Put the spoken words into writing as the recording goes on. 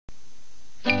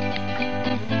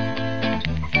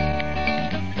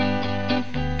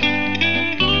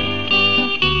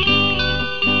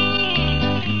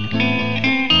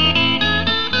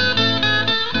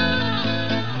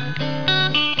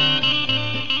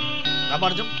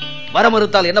ராமானுஜம், வர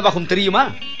மறுத்தால் என்னவாகும் தெரியுமா?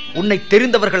 உன்னை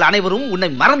தெரிந்தவர்கள் அனைவரும் உன்னை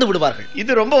மறந்து விடுவார்கள்.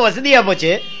 இது ரொம்ப வசதியா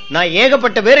போச்சு. நான்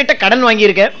ஏகப்பட்ட பேர்கிட்ட கடன்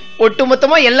வாங்கியிருக்கேன்.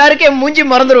 ஒட்டுமொத்தமா எல்லாருக்கும் என் மூஞ்சி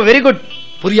மறந்துடும். Very good.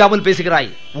 புரியாமல் பேசுகிறாய்.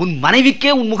 உன்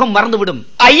மனைவிக்கே உன் முகம் மறந்து விடும்.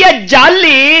 ஐயா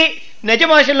ஜாலி,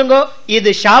 நிஜமா சொல்லுங்க,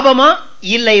 இது சாபமா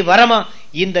இல்லை வரமா?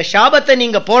 இந்த சாபத்தை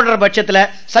நீங்க போடுற பட்சத்துல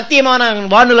சத்தியமா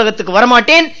நான் வானுலகத்துக்கு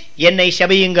வரமாட்டேன். என்னை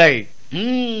சபியுங்கள்.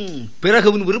 பிறகு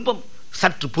உன் விருப்பம்.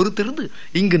 சற்று பொறுத்திருந்து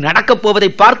இங்கு நடக்கப் போவதை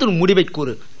பார்த்து முடிவை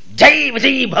கூறு. ஜெய்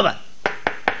விஜய் பவ.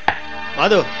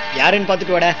 மாது, யாருன்னு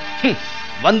பாத்துட்டு வாட.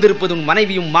 வந்திருப்பது உன்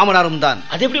மனைவியும் மாமனாரும் தான்.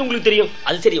 அது எப்படி உங்களுக்கு தெரியும்?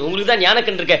 அது சரி, உங்களுக்கு தான்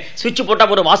ஞானக்கண் இருக்க. சுவிட்ச் போட்டா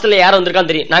போற வாசல்ல யார்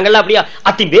வந்திருக்கான்னு தெரியும். நாங்கெல்லாம் அப்படியா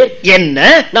அத்தின் பேர்? என்ன?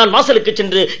 நான் வாசலுக்கு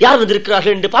சென்று யார்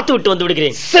வந்திருக்கிறார்கள் என்று பார்த்து விட்டு வந்து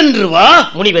விடுகிறேன். சென்று வா.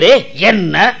 முனிவரே.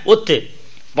 என்ன? ஒத்து.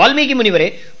 வால்மீகி முனிவரே,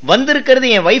 வந்திருக்கிறது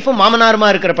என் வைஃபும் மாமனாருமா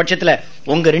இருக்கிற பட்சத்துல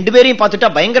உங்க 2 பேரையும் பார்த்துட்டா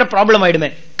பயங்கர ப்ராப்ளம் ஆயிடுமே.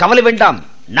 கவலை வேண்டாம்,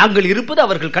 நாங்கள் இருப்பது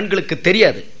அவர்கள் கண்களுக்கு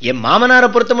தெரியாது. என் மாமனாரை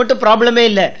பொறுத்த மட்டும் ப்ராப்ளமே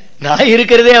இல்ல, நான்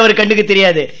இருக்கிறதே அவர் கண்ணுக்கு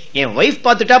தெரியாது. என் வைஃப்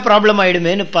பார்த்துட்டா ப்ராப்ளம்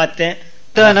ஆயிடுமேன்னு பார்த்தேன்.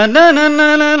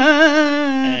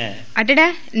 அடடா,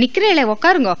 நிக்கிறேல,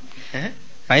 உட்காருங்க.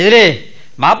 மைதிலி,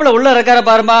 மாப்பிள்ள உள்ள இருக்கார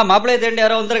பாருமா. மாப்பிள்ளைய தேடி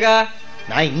யாரோ வந்திருக்கா.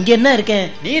 நான் இங்க என்ன இருக்கேன்?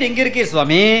 நீர் இங்க இருக்கீர்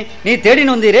சுவாமி. நீ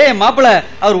தேடின்னு வந்தீரே மாப்பிள்ள,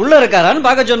 அவர் உள்ள இருக்காரான்னு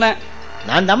பாக்க சொன்னேன்.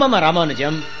 நான் தாமாமா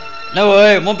ராமானுஜம்.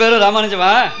 உன் பேரு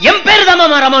ராமானுஜமா? என் பேரு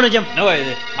தாமாமா ராமானுஜம்.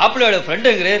 இது மாப்பிள்ளையோட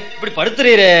ஃப்ரெண்டுங்கிறீர், இப்படி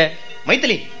படுத்துறீரே.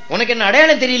 மைத்திலி, உனக்கு என்ன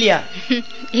அடையாளம் தெரியலையா?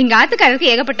 எங்க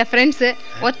ஆத்துக்காரருக்கு ஏகப்பட்ட ஃப்ரெண்ட்ஸ்.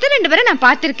 ஒருத்தர் 2 பேரை நான்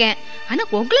பாத்திருக்கேன். ஆனா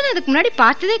உங்களை அதுக்கு முன்னாடி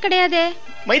பார்த்ததே கிடையாது.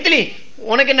 மைத்திலி,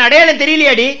 உனக்கு என்ன அடையாளம்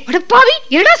தெரியலையாடி? அடப்பாவி,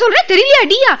 என்னடா சொல்ற?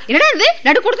 தெரியலையாடியா? என்னடா இது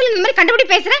நடுக்கூடத்துல இந்த மாதிரி கண்டுபிடி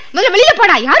பேசுற? முதல்ல வெளியில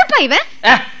போடா. யாருப்பா இவன்?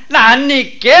 நான்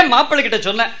அன்னைக்கே மாப்பிள்ளை கிட்ட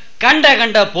சொன்னேன்,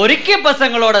 கண்ட பொறிக்க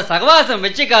பசங்களோட சகவாசம்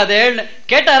வச்சுக்காதேன்னு.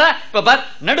 கேட்டாரா? இப்ப பார்,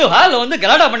 நடு ஹால் வந்து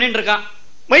கலாடா பண்ணிட்டு இருக்கான்.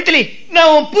 மைத்திலி, நான்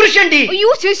உன் புருஷன்டி.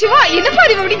 ஐயோ சிவா, என்னப்பா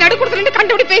இது இப்படி நடுக்கூடத்துல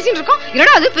கண்டுபிடி பேசிட்டு இருக்கோம்?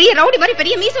 என்னடா அது பெரிய ரவுடி மாதிரி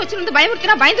பெரிய மீசை வச்சிருந்து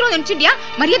பயமுறுத்தினா பயந்துரும் நினைச்சிட்டியா?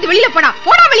 மரியாதை வெளியில போடா.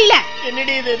 போடா வெளியில.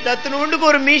 என்னடி இது, தத்துணுண்டுக்கு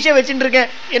ஒரு மீசை வச்சுட்டு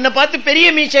இருக்கேன், என்ன பார்த்து பெரிய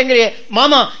மீசைங்கறியே.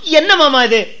 மாமா, என்ன மாமா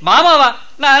இது? மாமாவா?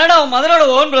 நான் என்னடா மதுரோட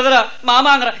ஓன் பிரதரா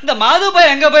மாமாங்கற? இந்த மாது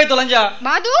போய் எங்க போய் தொலைஞ்சா?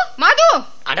 மாது, மாது.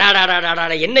 அடாடாடாடாடா,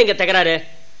 என்ன இங்க தகராறு?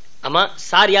 அம்மா,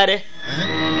 சார் யாரு?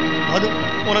 மாது,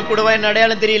 உனக்கு கூடவா என்ன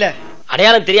அடையாளம் தெரியல?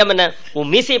 அடையாளம் தெரியாம என்ன? உன்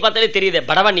மீசையை பார்த்தாலே தெரியுது.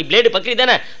 படவா, நீ பிளேடு பக்கரி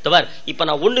தானே? தோபார், இப்ப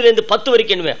நான் 1ல இருந்து 10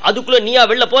 வரைக்கும் எண்ணுவேன். அதுக்குள்ள நீயா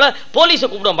வெளில போல போலீஸை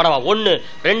கூப்பிடுவோம். படவா, 1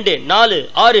 2 4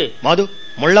 6. மாது,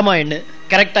 முள்ளமா எண்ணு,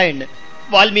 கரெக்டா எண்ணு.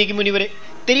 வால்மீகி முனிவரே,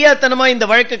 தெரியாதனமா இந்த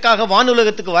வழக்குக்காக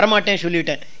வானுலகத்துக்கு வரமாட்டேன்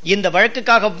சொல்லிட்டேன். இந்த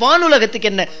வழக்குக்காக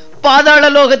வானுலகத்துக்கு என்ன, பாதாள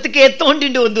லோகத்துக்கே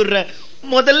தோண்டிட்டு வந்துடுறேன்.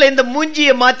 முதல்ல இந்த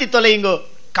மூஞ்சியை மாத்தி தொலையுங்கோ.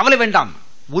 கவலை வேண்டாம்,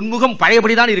 உன்முகம்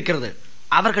பழையபடிதான் இருக்கிறது.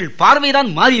 அவர்கள் பார்வைதான்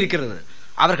மாறி இருக்கிறது.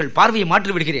 அவர்கள் பார்வையை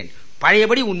மாற்றி விடுகிறேன்.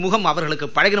 பழையபடி உன் முகம் அவர்களுக்கு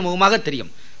பழகின முகமாக தெரியும்.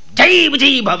 ஜெய்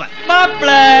விஜய் பவ. மாப்ள,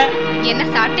 என்ன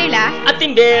சாப்பிட்டேல?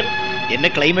 அத்தின் பேர். என்ன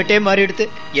கிளைமேட்டே மாறி எடுத்து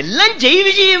எல்லாம் ஜெய்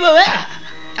விஜய் பவ.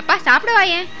 அப்பா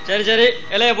சாப்பிடுவாயே. சரி சரி,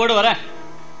 இலைய போடு வரேன்.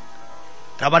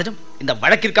 ராமானுஜம், இந்த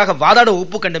வழக்கிற்காக வாதாட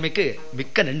ஒப்பு கண்டமைக்கு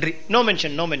மிக்க நன்றி. No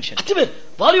mention, no mention. அத்தின் பேர்,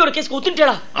 வாலியோட கேஸ்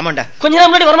ஒத்துட்டேடா? ஆமாண்டா. கொஞ்ச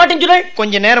நேரம் முன்னாடி வரமாட்டேன்னு சொல்ல.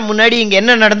 கொஞ்ச நேரம் முன்னாடி இங்க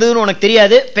என்ன நடந்ததுன்னு உனக்கு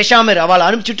தெரியாது. பெஷாமர், அவளை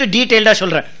அனுப்பிச்சுட்டு டீடைல்டா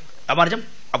சொல்றேன். ராமானுஜம்,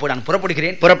 அப்போ நான்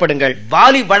புறப்படுகிறேன். புறப்படுங்கள்.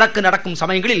 வாலி வழக்கு நடக்கும்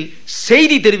சமயங்களில்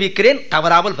செய்தி தெரிவிக்கிறேன்,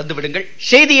 தவறாமல் வந்து விடுங்கள்.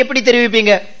 செய்தி எப்படி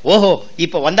தெரிவிப்பீங்க? ஓஹோ,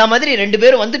 இப்ப வந்தா மாதிரி 2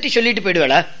 பேரும் வந்துட்டு சொல்லிட்டு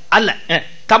போயிடுவேளா? அல்ல,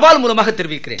 தபால் மூலமாக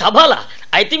தெரிவிக்கிறேன். தபாலா?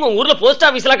 ஐ திங்க் உங்க ஊர்ல போஸ்ட்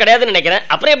ஆபீஸ் எல்லாம் கிடையாதுன்னு நினைக்கிறேன்.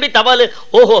 அப்புறம் எப்படி தபால்?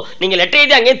 ஓஹோ, நீங்க லெட்டர்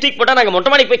எழுதி அங்கே தூக்கி போட்டா நாங்க மொட்டை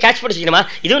மாடிக்கு போய் கேட்ச் படிச்சுக்கணுமா?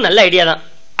 இதுவும் நல்ல ஐடியா தான்.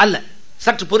 அல்ல,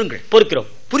 சற்று பொறுங்கள், பொறுக்கிறோம்.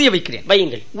 புரிய வைக்கிறேன்,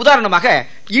 வையுங்கள். உதாரணமாக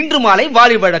இன்று மாலை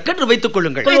வாலி வழக்கு என்று வைத்துக்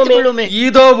கொள்ளுங்கள்.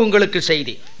 இதோ உங்களுக்கு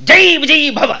செய்தி. ஜெய் விஜய்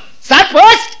பவ.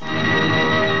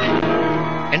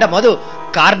 ஏண்டா மது,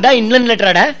 கார்டா இன்லன்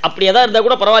லெட்டராடா? அப்படியேதான் இருந்தா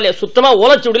கூட பரவாயில்ல. சுத்தமா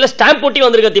ஓலச்சுடியில ஸ்டாம்ப் போட்டி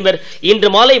வந்திருக்க திம்பர். இன்று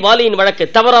மாலை வாலியின் வழக்கு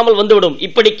தவறாமல் வந்துவிடும்.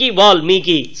 இப்படிக்கு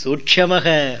வால்மீகி. சூட்சமாக.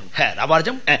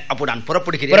 ராமானுஜம், அப்போ நான்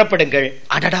புறப்படுகிறேன். புறப்படுங்கள்.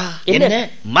 அடடா, என்ன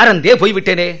மறந்தே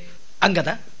போய்விட்டேனே.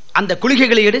 அங்கதா அந்த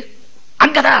குளிகைகளை எடு.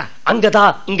 அங்கதா, அங்கதா,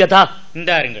 இங்கதா.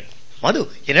 இந்தாருங்கள். மது,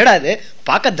 என்னடா இது,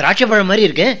 பார்க்க திராட்சை பழம் மாதிரி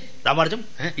இருக்கு. ராமானுஜம்,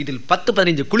 இதில்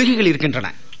 10-15 குளிகைகள் இருக்கின்றன.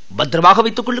 பத்திரமாக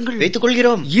வைத்துக் கொள்ளுங்கள். வைத்துக்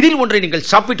கொள்கிறோம். இதில் ஒன்றை நீங்கள்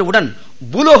சாப்பிட்டவுடன்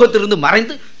பூலோகத்திலிருந்து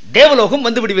மறைந்து தேவலோகம்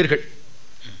வந்து விடுவீர்கள்.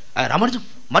 ராமானுஜம்,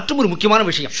 மற்றும் ஒரு முக்கியமான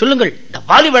விஷயம் சொல்லுங்கள். இந்த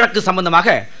வாலி வழக்கு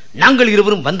சம்பந்தமாக நாங்கள்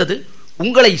இருவரும் வந்தது,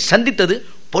 உங்களை சந்தித்தது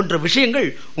போன்ற விஷயங்கள்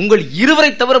உங்கள்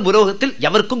இருவரை தவிர பூலோகத்தில்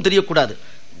எவருக்கும் தெரியக்கூடாது.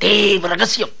 தேவ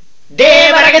ரகசியம்.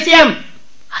 தேவ ரகசியம்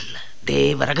அல்ல,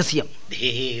 தேவ ரகசியம்.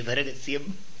 தேவ ரகசியம்.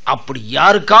 அப்படி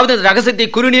யாருக்காவது ரகசியத்தை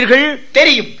கூறினீர்கள்,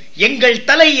 தெரியும், எங்கள்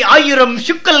தலை 1000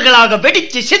 சுக்கல்களாக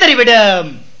வெடிச்சு சிதறிவிடும்.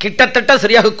 கிட்டத்தட்ட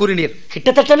சரியாக கூறினீர்.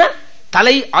 கிட்டத்தட்ட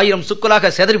தலை 1000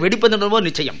 சுக்கலாக சிதறி வெடிப்பது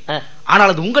நிச்சயம்.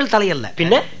 ஆனால் அது உங்கள் தலை அல்ல.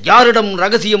 பின்ன யாரிடம்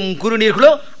ரகசியம்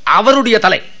கூறினீர்களோ அவருடைய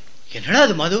தலை. என்னடா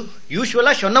அது மது,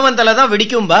 யூசுவலா சொன்னவன் தலை தான்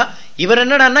வெடிக்கும்பா, இவர்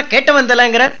என்னடா கேட்டவன்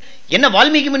தலைங்கிறார். என்ன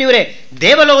வால்மீகி முனிவரே,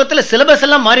 தேவலோகத்துல சிலபஸ்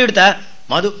எல்லாம் மாறி விடுத்தா?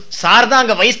 மது சார் தான்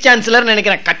அங்க வைஸ் சான்சலர்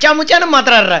நினைக்கிறேன், கச்சா முச்சானு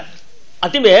மாத்திராரு.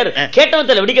 அத்திமேர்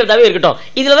கேட்டவத்துல வெடிக்கிறதாவே இருக்கட்டும்,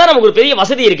 இதுலதான் நமக்கு ஒரு பெரிய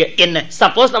வசதி இருக்கு. என்ன?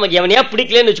 சப்போஸ் நமக்கு எவனையா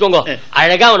பிடிக்கலன்னு வச்சுக்கோங்க,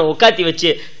 அழகா அவனை உட்காத்தி வச்சு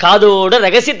காதோட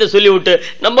ரகசியத்தை சொல்லி விட்டு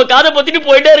நம்ம காதை பத்திட்டு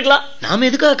போயிட்டே இருக்கலாம். நாம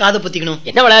எதுக்காக காதை பத்திக்கணும்?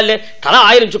 என்ன விளையாடல, தலா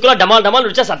 1000 சுக்குலா டமால் டமால்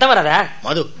வச்சா சத்தம் வராதா?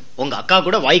 மது, உங்க அக்கா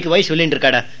கூட வாய்க்கு வாய் சொல்லிட்டு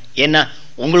இருக்காடா. என்ன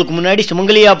உங்களுக்கு முன்னாடி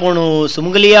சுமங்கலியா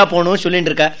போகணும் சொல்லிட்டு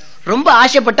இருக்கா. ரொம்ப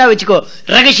ஆசைப்பட்டா வச்சுக்கோ,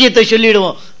 ரகசியத்தை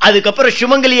சொல்லிடுவோம். அதுக்கப்புறம்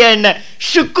சுமங்கலியா என்ன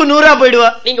சுக்கு நூறா போயிடுவா.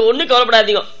 நீங்க ஒண்ணு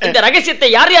கவலைப்படாதீங்க, இந்த ரகசியத்தை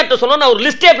யார் யார்கிட்ட சொல்லணும் நான் ஒரு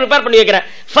லிஸ்டே ப்ரிப்பேர் பண்ணி வைக்கிறேன்.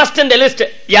 ஃபர்ஸ்ட் இந்த லிஸ்ட்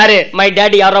யாரு? My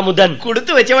daddy Aaramudhan.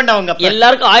 கொடுத்து வச்ச வேண்டாம். அவங்க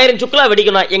எல்லாருக்கும் 1000 சுக்குலா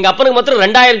வெடிக்கணும், எங்க அப்பனுக்கு மாத்திரம்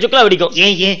 2000 சுக்குலா வெடிக்கும்.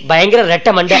 ஏன் பயங்கர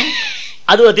ரெட்ட மண்டை.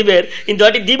 அது பேர் இந்த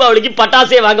வாட்டி தீபாவளிக்கு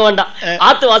பட்டாசே வாங்க வேண்டாம்,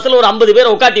 ஆத்து வாசல் ஒரு 50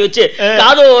 பேர் உட்காத்தி வச்சு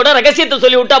காதோட ரகசியத்தை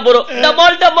சொல்லி விட்டா போறோம்.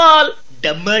 டமால் டமால்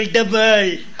டமால்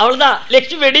டமால். அவ்வளவுதான்.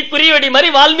 லட்சுமி வெடி, குறி வெடி மாதிரி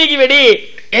வால்மீகி வெடி.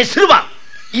 சிறுவா,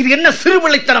 இது என்ன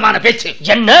சிறுபிள்ளைத்தனமான பேச்சு?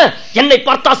 என்ன, என்னை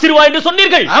பார்த்தா சிறுவா என்று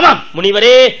சொன்னீர்கள்? ஆமாம்.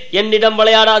 முனிவரே, என்னிடம்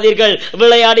விளையாடாதீர்கள்.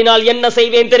 விளையாடினால் என்ன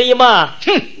செய்வேன் தெரியுமா?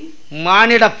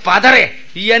 மானிட பதரே,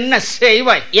 என்ன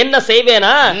செய்வாய்? என்ன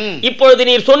செய்வேனா? இப்பொழுது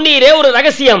நீர் சொன்னீரே ஒரு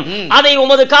ரகசியம், அதை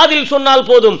உமது காதில் சொன்னால்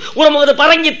போதும், உமது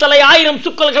பரங்கி தலை 1000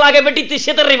 சுக்கல்களாக வெட்டித்து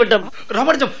சிதறிவிட்டோம்.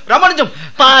 ராமானுஜம்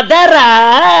பதரா.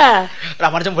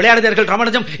 ராமானுஜம் விளையாடுதீர்கள்.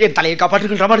 ராமானுஜம், என் தலையை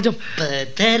காப்பாற்றுங்கள். ராமானுஜம்,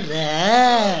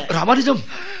 ராமானுஜம்,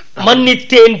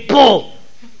 மன்னித்தேன் போ.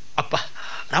 அப்பா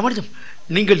ராமானுஜம்,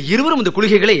 நீங்கள் இருவரும் இந்த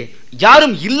குளிகைகளை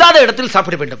யாரும் இல்லாத இடத்தில்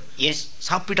சாப்பிட வேண்டும்.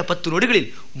 சாப்பிட்ட 10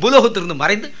 நொடிகளில் பூலோகத்திலிருந்து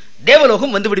மறைந்து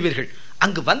தேவலோகம் வந்து விடுவீர்கள்.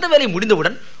 அங்கு வந்த வேலை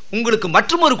முடிந்தவுடன் உங்களுக்கு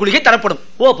மற்றொரு குளிகை தரப்படும்.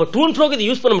 ஓ, அப்ப டூன் ஃப்ரோக்கு இது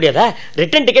யூஸ் பண்ண முடியாதா?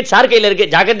 ரிட்டர்ன் டிக்கெட் சார் கையில இருக்கு,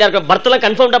 ஜாக்கிரதையா இருக்க. பர்த் எல்லாம்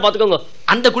கன்ஃபார்ம்டா பாத்துக்கோங்க.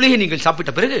 அந்த குளிகை நீங்கள்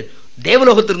சாப்பிட்ட பிறகு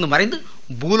தேவலோகத்திலிருந்து மறைந்து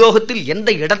பூலோகத்தில்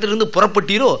எந்த இடத்திலிருந்து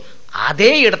புறப்பட்டீரோ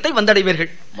அதே இடத்தை வந்தடைவீர்கள்.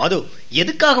 மது,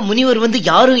 எதுக்காக முனிவர் வந்து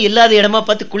யாரும் இல்லாத இடமா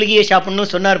பார்த்து குளிகையை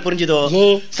சாப்பிடணும் சொன்னார், புரிஞ்சுதோ?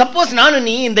 சப்போஸ் நானும்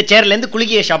நீ இந்த சேர்ல இருந்து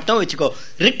குளிகையை சாப்பிட்டோம் வச்சுக்கோ,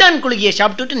 ரிட்டர்ன் குளிகையை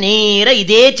சாப்பிட்டுட்டு நேரா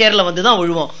இதே சேர்ல வந்துதான்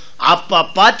விழுவோம். அப்ப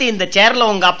பார்த்து இந்த சேர்ல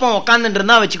உங்க அப்பா உட்கார்ந்துட்டு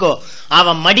இருந்தா வச்சுக்கோ,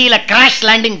 அவன் மடியில கிராஷ்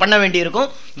லேண்டிங் பண்ண வேண்டி இருக்கும்.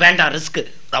 வேண்டாம் ரிஸ்க்.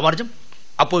 ராமானுஜம்,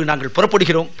 அப்போது நாங்கள்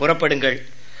புறப்படுகிறோம். புறப்படுங்கள்.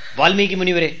 வால்மீகி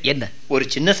முனிவரே, என்ன? ஒரு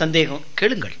சின்ன சந்தேகம்.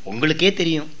 கேளுங்கள். உங்களுக்கே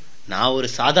தெரியும், நான் ஒரு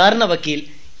சாதாரண வக்கீல்.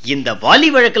 இந்த வாலி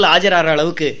வழக்கில் ஆஜராகிற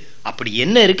அளவுக்கு அப்படி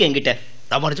என்ன இருக்கு என்கிட்ட?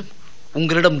 ராமானுஜம்,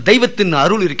 உங்களிடம் தெய்வத்தின்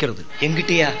அருள் இருக்கிறது.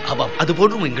 என்கிட்டயா? ஆமாம், அது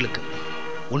போன்றும் எங்களுக்கு.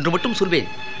 ஒன்று மட்டும் சொல்வேன்,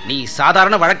 நீ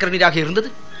சாதாரண வழக்கறிஞராக இருந்தது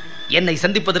என்னை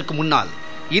சந்திப்பதற்கு முன்னால்.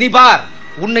 இனி பார்,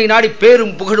 உன்னை நாடி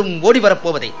பேரும் புகழும் ஓடி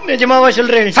வரப்போவதை. நிஜமாவா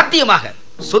சொல்றேன்? சத்தியமாக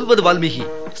சொல்வது வால்மீகி,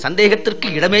 சந்தேகத்திற்கு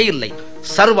இடமே இல்லை.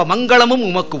 சர்வ மங்களமும்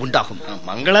உமக்கு உண்டாகும்.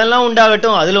 மங்களம் எல்லாம்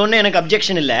உண்டாகட்டும், அதுல ஒண்ணு எனக்கு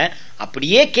அப்செக்ஷன் இல்ல.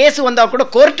 அப்படியே கேஸ் வந்தா கூட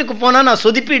கோர்ட்டுக்கு போனா நான்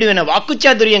சொதிப்பிடுவேன்,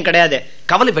 வாக்குச்சாதுரியம் கிடையாது.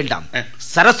 கவலை வேண்டாம்,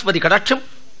 சரஸ்வதி கடாட்சம்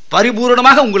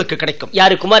பரிபூரணமாக உங்களுக்கு கிடைக்கும்.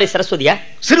 யாரு, குமாரி சரஸ்வதியா?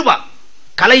 சிறுவா,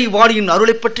 கலைவாணியின்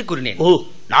அருளை பற்றி கூறினேன்.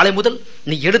 நாளை முதல்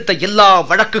நீ எடுத்த எல்லா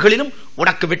வழக்குகளிலும்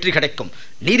உனக்கு வெற்றி கிடைக்கும்.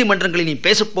 நீதிமன்றங்களில் நீ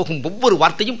பேசப்போகும் ஒவ்வொரு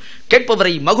வார்த்தையும்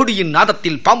கேட்பவரை மகுடியின்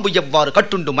நாதத்தில் பாம்பு எவ்வாறு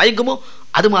கட்டுண்டு மயங்குமோ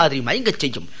அது மாதிரி மயங்கச்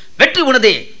செய்யும். வெற்றி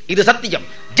உனதே, இது சத்தியம்.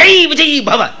 ஜெய் விஜய்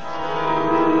பவ.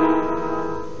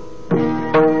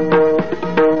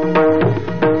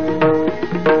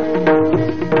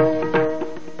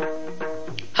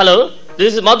 ஹலோ, திஸ்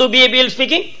இஸ் மாது பிஏபிஎல்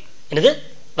ஸ்பீக்கிங். என்னது,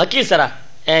 வக்கீல் சாரா?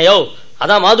 யோ,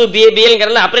 அதான் மாது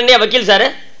பிஏபிஎல், அப்புறம் என்ன வக்கீல் சார்?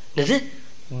 என்னது,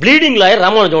 ப்ளீடிங் லாயர்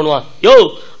ராமானுஜம்? யோ,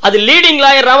 அது லீடிங்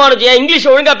லாயர் ராமானுஜம். இங்கிலீஷ்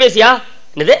ஒழுங்கா பேசியா?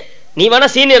 என்னது, நீ வேணா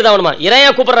சீனியர் தான் வேணுமா? இறையா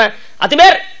கூப்பிடுறேன்.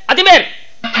 அத்திமேர், அத்திமேர்.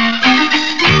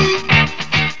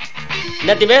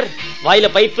 என்ன அத்திமேர், வாயில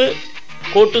பைப்பு,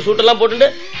 கோட்டு சூட்டெல்லாம் போட்டு,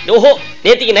 ஓஹோ,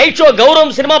 நேத்திக்கு நைட் ஷோ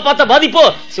கௌரவம் சினிமா பார்த்த பாதிப்போ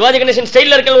சிவாஜி கணேசன்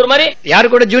ஸ்டைல்ல இருக்க ஒரு மாதிரி. யாரு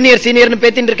கூட ஜூனியர் சீனியர்னு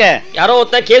பேத்திட்டு இருக்க? யாரோ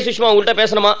ஒருத்தன் கேஸ் விஷயமா உங்கள்கிட்ட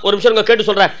பேசணுமா? ஒரு நிமிஷம் உங்க கேட்டு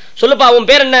சொல்றேன். சொல்லுப்பா, உன்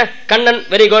பேர் என்ன? கண்ணன்.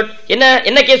 Very good.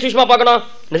 என்ன கேஸ் விஷயமா பார்க்கணும்?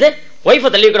 என்னது, ஒய்ஃபை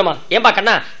தள்ளி வைக்கணுமா? ஏன்பா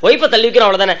கண்ணா, ஒய்ஃபை தள்ளி வைக்கிறோம்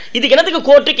அவ்வளவுதானே. இதுக்கு என்னத்துக்கு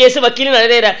கோர்ட்டு கேஸ் வக்கீல்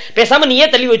நிறைய? பேசாம நீயே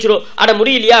தள்ளி வச்சிரும். அட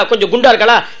முடியலையா, கொஞ்சம் குண்டா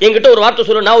இருக்கலாம், என்கிட்ட ஒரு வார்த்தை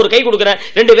சொல்லு, நான் ஒரு கை கொடுக்குறேன்,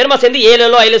 2 பேருமா சேர்ந்து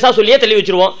 7 ஐலசா சொல்லியே தள்ளி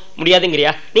வச்சிருவோம்.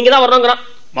 முடியாதுங்கிறியா? நீங்க தான் வரணுங்கிறான்.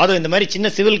 மாதவ், இந்த மாதிரி சின்ன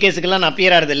சிவில் கேஸுக்கெல்லாம் நான்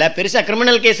அப்பியர் ஆறது இல்ல. பெருசா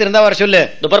கிரிமினல் கேஸ் இருந்தா வர சொல்லு.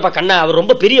 துப்பரப்பா கண்ணா, அவர்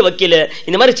ரொம்ப பெரிய வக்கீல்.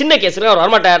 இந்த மாதிரி சின்ன கேஸுக்கு அவர்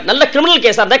வரமாட்டார். நல்ல கிரிமினல்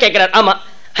கேஸா இருந்தா கேட்கிறார். ஆமா.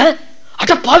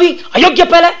 அட பாவி, அயோக்கிய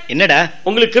பேல. என்னடா,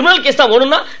 உங்களுக்கு கிரிமினல் கேஸ் தான்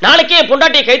வேணும்னா நாளைக்கே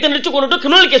பொண்டாட்டியை கைத்து நிறுத்தி கொண்டுட்டு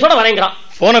கிரிமினல் கேஸோட வரேங்கிறான்.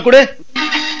 போன கொடு.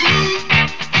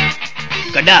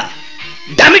 கண்டா,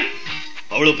 டாமிட்,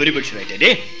 அவ்வளவு பெரிய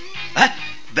பிரச்சனை.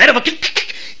 வேற வக்கீல்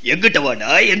எங்கிட்ட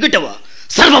வாடா, எங்கிட்ட வா.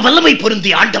 சர்வ வல்லமை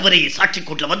பொருந்தி ஆண்டவரை சாட்சி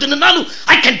கூட்ல வந்து நின்னாலும்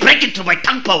I can break it through my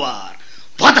tongue power.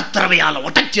 வாதத்திறமையால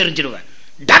ஒட்டச்சி எறிஞ்சிடுவேன்.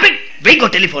 டாமிட், வைங்கோ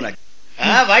telephone.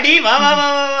 வாடி வா வா வா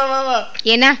வா வா வா.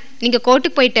 ஏன்னா நீங்க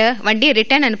கோர்ட்டுக்கு போயிட்டு வண்டியை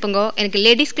ரிட்டர்ன் அனுப்புங்க. எனக்கு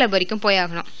லேடிஸ் கிளப் வரைக்கும் போய்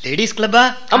ஆகணும். லேடிஸ் கிளப்பா?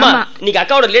 ஆமா, இன்னைக்கு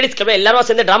அக்காவோட லேடிஸ் கிளப்ல எல்லாரும்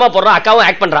சேர்ந்து டிராமா போடுறோம். அக்காவும்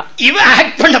ஆக்ட் பண்றா. இவ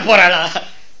ஆக்ட் பண்ண போறாளா?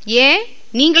 ஏன்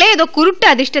நீங்களே ஏதோ குருட்டு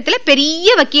அதிர்ஷ்டத்துல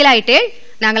பெரிய வக்கீல் ஆயிட்டு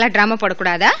நாங்களா டிராமா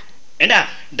போடக்கூடாதா? ஏண்டா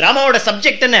டிராமாவோட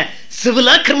சப்ஜெக்ட் என்ன?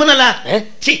 சிவிலா கிரிமினலா?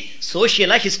 சி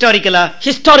சோஷியலா ஹிஸ்டாரிக்கலா?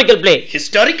 Historical play.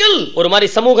 ஹிஸ்டாரிக்கல் ஒரு மாதிரி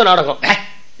சமூக நாடகம்.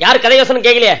 யாரு கதை யோசனை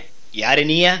கேக்கலையே? யாரு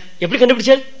நீயா? எப்படி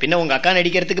கண்டுபிடிச்ச? பின்ன உங்க அக்கா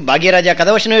நடிக்கிறதுக்கு பாக்யராஜா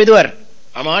கதவசனம் எழுதுவார்.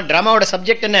 ஆமா, டிராமாவோட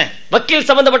சப்ஜெக்ட் என்ன? வக்கீல்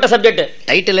சம்பந்தப்பட்ட சப்ஜெக்ட்.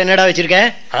 டைட்டில் என்னடா வச்சிருக்க?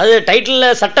 அதாவது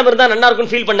டைட்டில்ல சட்டம் இருந்தா நல்லா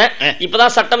இருக்கும்னு ஃபீல் பண்ணேன்.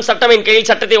 இப்பதான் சட்டம் என் கையில்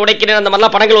சட்டத்தை உடைக்கிறேன் அந்த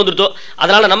மாதிரிலாம் படங்கள் வந்துருத்தோ.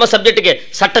 அதனால நம்ம சப்ஜெக்ட்டுக்கு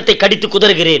சட்டத்தை கடித்து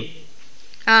குதறுகிறேன்.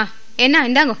 என்ன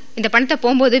இந்தாங்க, இந்த பணத்தை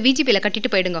போகும்போது விஜிபில கட்டிட்டு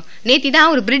போயிடுங்க. நேத்தி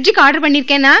தான் ஒரு பிரிட்ஜுக்கு ஆர்டர்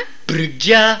பண்ணிருக்கேன்னா.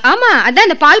 பிரிட்ஜா? ஆமா, அதான்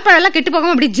இந்த பால் பழம் எல்லாம் கெட்டு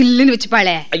போகாம அப்படி ஜில்லுன்னு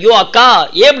வச்சுப்பாளே. ஐயோ அக்கா,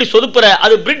 ஏன் இப்படி சொதுப்புற?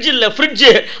 அது பிரிட்ஜ் இல்ல, ஃப்ரிட்ஜ்.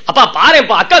 அப்பா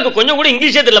பாருப்பா, அக்காவுக்கு கொஞ்சம் கூட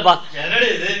இங்கிலீஷே தெரியலப்பா.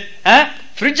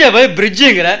 ஃப்ரிட்ஜை போய்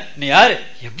பிரிட்ஜுங்கிற நீ யாரு?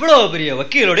 எவ்வளவு பெரிய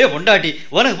வக்கீலோடைய பொண்டாட்டி,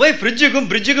 உனக்கு போய் ஃப்ரிட்ஜுக்கும்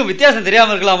பிரிட்ஜுக்கும் வித்தியாசம்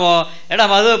தெரியாம இருக்கலாமோ? ஏடா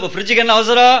மது, இப்ப ஃப்ரிட்ஜுக்கு என்ன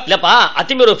அவசரம்? இல்லப்பா,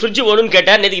 அத்திமே ஒரு ஃப்ரிட்ஜ் வேணும்னு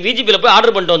கேட்டேன். நேத்து விஜிபில போய்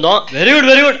ஆர்டர் பண்ணிட்டு வந்தோம். Very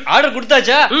good. ஆர்டர்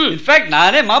கொடுத்தாச்சா? இன்ஃபேக்ட்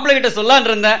நானே மாப்பிள்ளை கிட்ட சொல்லலான்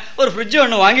இருந்தேன், ஒரு ஃப்ரிட்ஜ்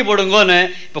ஒண்ணு வாங்கி போடுங்கன்னு.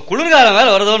 இப்ப குளிர்காலம்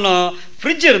வேலை வருதோன்னு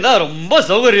ஃப்ரிட்ஜ் இருந்தா ரொம்ப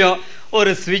சௌகரியம்.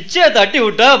 ஒரு ஸ்விட்சை தட்டி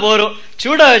விட்டா போறோம்,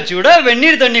 சூட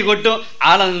வெந்நீர் தண்ணி கொட்டும்,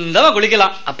 ஆனந்தமா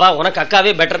குளிக்கலாம். அப்பா உனக்கு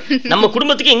அக்காவே பெட்டர். நம்ம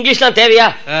குடும்பத்துக்கு இங்கிலீஷ்லாம் தேவையா?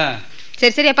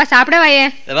 சரி அப்பா சாப்பிட வாயே.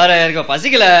 வேற எனக்கு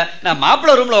பசிக்கல, நான்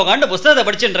மாப்பிள்ள ரூம்ல உட்காந்து புஸ்தகத்தை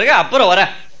படிச்சுட்டு இருக்கேன், அப்புறம்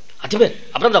வரேன். அதுவே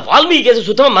அப்புறம் இந்த வால்மீகி கேஸ்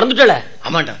சுத்தமா மறந்துட்டல.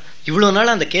 ஆமாண்டா, இவ்வளவு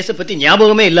நாள் அந்த கேஸ பத்தி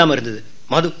ஞாபகமே இல்லாம இருந்தது.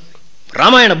 மது,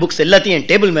 ராமாயண புக்ஸ் எல்லாத்தையும் என்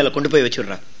டேபிள் மேல கொண்டு போய்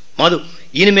வச்சிடுறேன். மது,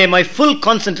 இனிமே my full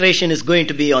concentration is going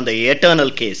to be on the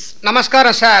eternal case.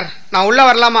 நமஸ்காரம் சார், நான் உள்ள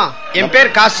வரலாமா? என்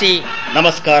பேர் காசி.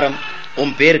 நமஸ்காரம்.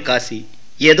 உன் பேர் காசி.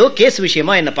 ஏதோ கேஸ்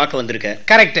விஷயமா என்ன பார்க்க வந்திருக்க.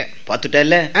 கரெக்ட்.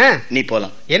 பாத்துட்டல்ல, நீ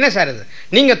போலாம். என்ன சார் இது,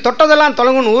 நீங்க தொட்டதெல்லாம்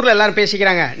தொலைங்குன்னு ஊர்ல எல்லாரும்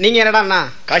பேசிக்கிறாங்க, நீங்க என்னடா?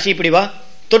 காசி இப்படி வா.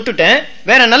 தொட்டுட்டேன்,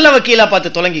 வேற நல்ல வக்கீலா பார்த்து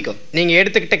தொலைங்கிக்கோ. நீங்க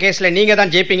எடுத்துக்கிட்ட கேஸ்ல நீங்க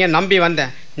தான் ஜெயிப்பீங்க நம்பி வந்தேன்.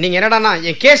 நீங்க என்னடா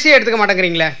என் கேஸே எடுத்துக்க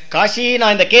மாட்டேங்கிறீங்களே? காசி,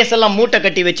 நான் இந்த கேஸ் எல்லாம் மூட்டை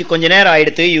கட்டி வச்சு கொஞ்ச நேரம்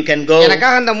ஆயிடுத்து. You can go.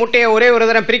 எனக்காக அந்த மூட்டையை ஒரே ஒரு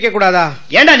தடவை பிரிக்க கூடாதா?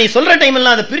 ஏண்டா நீ சொல்ற டைம்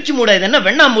எல்லாம் அதை பிரிச்சு மூட. இது என்ன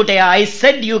வெண்ணா மூட்டையா? ஐ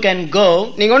செட் யூ கேன் கோ.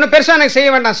 நீங்க ஒன்னும் பெருசா எனக்கு செய்ய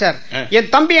வேண்டாம் சார்.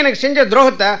 என் தம்பி எனக்கு செஞ்ச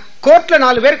துரோகத்தை கோர்ட்ல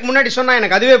 4 பேருக்கு முன்னாடி சொன்னா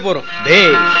எனக்கு அதுவே போறோம்.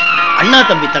 டேய், அண்ணா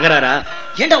தம்பி தகராறா?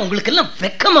 ஏண்டா உங்களுக்கு எல்லாம்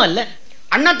வெக்கமா இல்ல?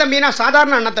 அண்ணா தம்பினா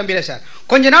சாதாரண அண்ணா தம்பியில சார்.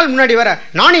 கொஞ்ச நாள் முன்னாடி வர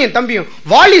நானும் என் தம்பியும்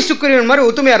வாலி சுக்கிரன் மாதிரி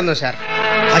ஒத்துமையா இருந்தோம் சார்.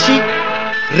 காசி,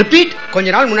 ரிப்பீட். கொஞ்ச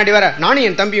நாள் முன்னாடி வர நானும்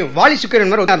என் தம்பியும் வாலி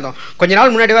சுக்கிரன் மாதிரி இருந்தோம். கொஞ்ச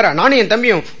நாள் முன்னாடி வர நானும் என்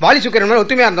தம்பியும் வாலி சுக்கிரன் மாதிரி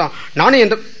ஒத்துமையா இருந்தோம். நானும்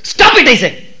என் ஸ்டாப் இட் ஐ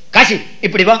சே. காசி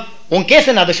இப்படி வா, உன் கேஸ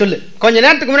நான் அதை சொல்லு. கொஞ்ச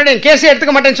நேரத்துக்கு முன்னாடி என் கேஸே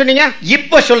எடுத்துக்க மாட்டேன்னு சொன்னீங்க.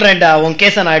 இப்ப சொல்றேன்டா, உன்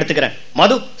கேஸ நான் எடுத்துக்கிறேன்.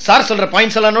 மது, சார் சொல்ற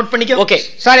பாயிண்ட்ஸ் எல்லாம் நோட் பண்ணிக்க. ஓகே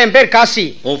சார், என் பேர் காசி.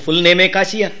 உன் ஃபுல் நேமே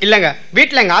காசியா? இல்லங்க,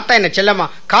 வீட்டுல எங்க ஆத்தா என்ன செல்லமா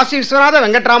காசி விஸ்வநாத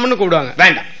வெங்கட்ராமன் கூப்பிடுவாங்க.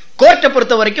 வேண்டாம், கோர்ட்டை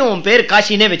பொறுத்த வரைக்கும் உன் பேர்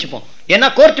காசினே வச்சுப்போம். ஏன்னா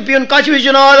கோர்ட் பியூன் காசி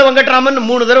விஸ்வநாத வெங்கட்ராமன்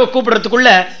 3 தடவை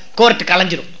கூப்பிடுறதுக்குள்ள கோர்ட்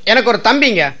கலைஞ்சிரும். எனக்கு ஒரு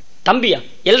தம்பிங்க. தம்பியா?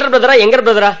 எல்டர் பிரதரா எங்கர்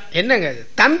பிரதரா? என்னங்க இது,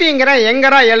 தம்பிங்கிற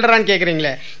எங்கரா எல்டரான்னு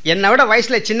கேக்குறீங்களே? என்னை விட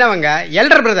வயசுல சின்னவங்க,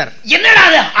 எல்டர் பிரதர். என்னடா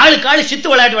அது ஆளுக்கு ஆளு சித்து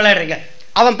விளையாடுறீங்க?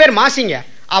 அவன் பேர் மாசிங்க.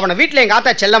 அவனை வீட்டுல எங்க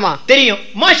ஆத்தா செல்லமா. தெரியும்,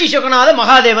 மாசி சொக்கநாத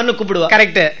மகாதேவன் கூப்பிடுவா.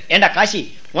 கரெக்ட். ஏண்டா காசி,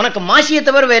 உனக்கு மாசியை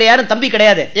தவிர வேற யாரும் தம்பி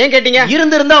கிடையாது. ஏன் கேட்டீங்க?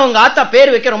 இருந்திருந்தா உங்க ஆத்தா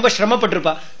பேர் வைக்க ரொம்ப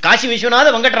சிரமப்பட்டிருப்பா. காசி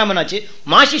விஸ்வநாத வெங்கட்ராமன் ஆச்சு,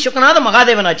 மாசி சொக்கநாத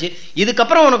மகாதேவன் ஆச்சு.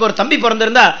 இதுக்கப்புறம் உனக்கு ஒரு தம்பி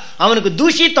பிறந்திருந்தா அவனுக்கு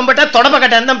தூஷி தொம்பட்ட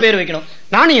தொடப்பக்கட்டான்னு தான் பேர் வைக்கணும்.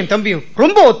 நானும் என் தம்பியும்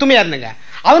ரொம்ப ஒத்துமையா இருந்தேங்க.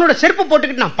 அவனோட செருப்பு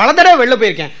போட்டுக்கிட்டு நான் பல தடவை வெளில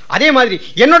போயிருக்கேன். அதே மாதிரி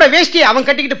என்னோட வேஷ்டியை அவன்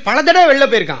கட்டிக்கிட்டு பல தடவை வெளில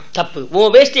போயிருக்கான். தப்பு.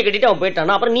 உன் வேஷ்டியை கட்டிட்டு அவன்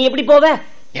போயிட்டானா அப்புறம் நீ எப்படி போவ?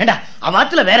 ஏண்டா அவன்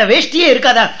ஆத்துல வேற வேஷ்டியே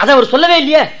இருக்காதா? அத அவர் சொல்லவே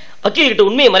இல்லையே. வக்கீல் கிட்ட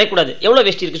உண்மையை மறைக்கூடாது. எவ்வளவு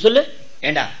வேஷ்டி இருக்கு சொல்லு.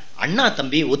 ஏண்டா அண்ணா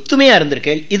தம்பி ஒத்துமையா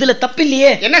இருந்திருக்கேன், இதுல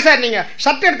தப்பில்லையே. என்ன சார், நீங்க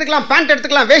ஷர்ட் எடுத்துக்கலாம், பேண்ட்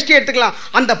எடுத்துக்கலாம், வேஷ்டி எடுத்துக்கலாம்.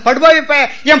 அந்த படுபாவி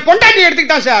என் பொண்டாட்டி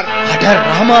எடுத்துக்கிட்டான் சார்.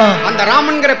 ராமா, அந்த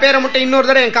ராமன்கிற பேரை மட்டும் இன்னொரு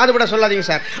தடவை என் காது விட சொல்லாதீங்க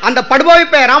சார். அந்த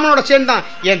படுபாவி ராமனோட சேர்ந்தான்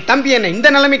என் தம்பி என்ன இந்த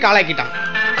நிலைமைக்கு ஆளாக்கிட்டான்.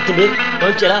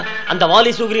 அந்த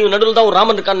வாலி சுக்ரீவ் நடுவில் தான் ஒரு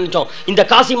ராமன் இருக்கான்னு நினைச்சோம். இந்த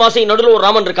காசி மாசை நடுவில் ஒரு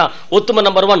ராமன் இருக்கான். ஒத்துமை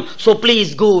number 1. So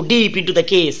please go deep into the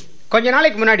case. கொஞ்ச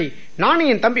நாளைக்கு முன்னாடி நானும்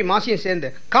என் தம்பி மாசியும் சேர்ந்து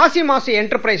காசி மாசி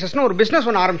என்டர்பிரைசஸ்னு ஒரு பிசினஸ்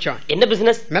ஒன்று ஆரம்பிச்சோம். என்ன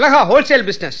பிசினஸ்? மிளகா ஹோல்சேல்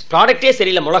பிசினஸ். ப்ராடக்டே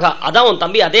சரியில்லை மிளகா. அதான் உன்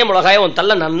தம்பி அதே மிளகாயை உன்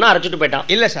தள்ள நன்னா அரைச்சிட்டு போயிட்டான்.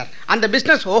 இல்ல சார், அந்த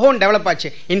பிசினஸ் ஓஹோன்னு டெவலப்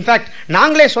ஆச்சு. இன்ஃபேக்ட்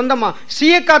நாங்களே சொந்தமா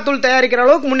சீயக்காய் தூள் தயாரிக்கிற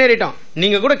அளவுக்கு முன்னேறிட்டோம்.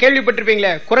 நீங்க கூட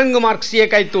கேள்விப்பட்டிருப்பீங்களே, குரங்கு மார்க்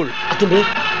சீயக்காய் தூள்.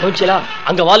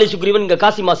 அங்க வாலி சுக்ரீவன், இங்க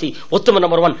காசி மாசி. ஒத்துமை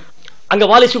நம்பர் 1. அங்க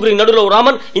வாலி சுக்ரீவன் நடுவுல ஒரு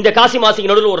ராமன், இந்த காசி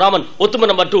மாசிக்கு நடுவுல ஒரு ராமன். ஒத்துமை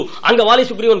நம்பர் 2. அங்க வாலி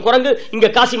சுக்ரீவன் குரங்கு, இங்க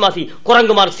காசி மாசி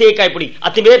குரங்கு மார்க் சேக்காய்படி.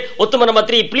 அத்திமேர் ஒத்துமை number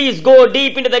 3. Please go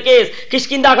deep into the case.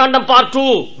 Kishkindha Kandam part 2.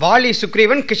 Vaali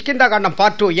Sugreevan Kishkindha Kandam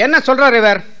part 2 என்ன சொல்றாரு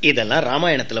இவர்? இதெல்லாம்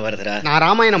ராமாயணத்துல வருதுடா. நான்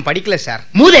ராமாயணம் படிக்கல சார்.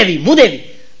 மூதேவி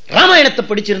ராமாயணத்தை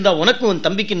படிச்சிருந்தா உனக்கும் உன்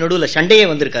தம்பிக்கு நடுவுல சண்டையே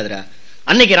வந்திருக்காதுடா.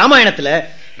 அன்னைக்கு ராமாயணத்துல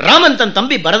ராமன் தன்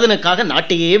தம்பி பரதனுக்காக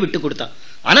நாட்டையே விட்டு கொடுத்தான்.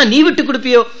 ஆனா நீ விட்டு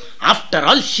கொடுப்பியோ? ஆஃப்டர்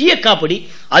ஆல் ஷியக்காப்படி,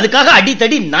 அதுக்காக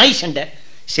அடித்தடி நாய் சண்டை.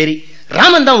 சரி,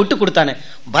 ராமன் தான் விட்டு கொடுத்தானே,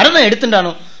 பரதன்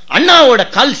எடுத்துட்டானோ, அண்ணாவோட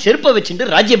கால் செருப்பை வச்சுட்டு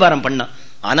ராஜ்யபாரம் பண்ணான்.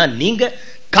 ஆனா நீங்க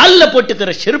கால்ல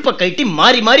போட்டுக்கிற செருப்பை கைட்டி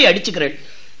மாறி மாறி அடிச்சுக்கிறேன்.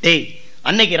 டேய்,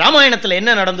 அன்னைக்கு ராமாயணத்துல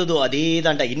என்ன நடந்ததோ அதே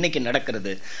தாண்டா இன்னைக்கு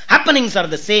நடக்கிறது. Happenings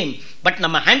R the same, but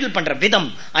நம்ம ஹேண்டில் பண்ற விதம்,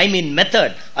 ஐ மீன்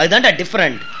மெத்தட், அதுதான்டா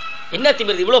டிஃபரண்ட். என்ன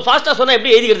திமிரு இவ்வளவு ஃபாஸ்டா சொன்னா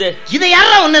எப்படி எழுதிக்கிறது? இதை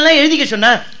யாரா ஒன்னெல்லாம் எழுதிக்க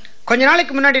சொன்னா? கொஞ்ச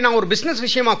நாளைக்கு முன்னாடி நான் ஒரு பிசினஸ்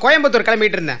விஷயமா கோயம்புத்தூர்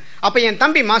கிளம்பிட்டு இருந்தேன். அப்ப என்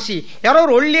தம்பி மாசி யாரோ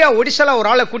ஒரு ஒல்லியா ஒடிசால ஒரு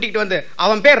ஆளை கூட்டிகிட்டு வந்து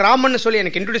அவன் பேர் ராமன் சொல்லி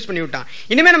எனக்கு இன்ட்ரோடியூஸ் பண்ணி விட்டான்.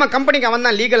 இனிமே நம்ம கம்பெனிக்கு அவன்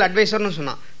தான் லீகல் அட்வைசர்னு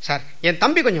சொன்னான். சார், என்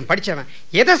தம்பி கொஞ்சம் படிச்சவன்,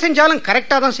 எதை செஞ்சாலும்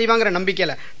கரெக்டா தான் செய்வாங்கிற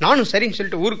நம்பிக்கையில நானும் சரின்னு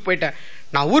சொல்லிட்டு ஊருக்கு போயிட்டேன்.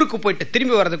 நான் ஊருக்கு போயிட்டு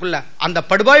திரும்பி வர்றதுக்குள்ள அந்த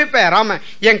படுபாவிப்ப ராமன்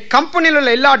என் கம்பெனியில்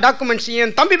உள்ள எல்லா டாக்குமெண்ட்ஸையும்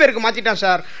என் தம்பி பேருக்கு மாத்திட்டான்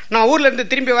சார். நான் ஊர்ல இருந்து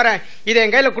திரும்பி வரேன், இதை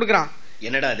என் கையில கொடுக்குறான்.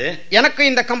 என்னடா அது? எனக்கு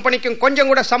இந்த கம்பெனிக்கும் கொஞ்சம்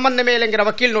கூட சம்பந்தமே இல்லைங்கிற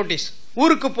வக்கீல் நோட்டீஸ்.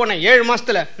 ஊருக்கு போன 7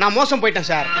 மாசத்துல நான் மோசம் போயிட்டேன்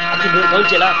சார்.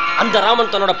 அந்த ராமன்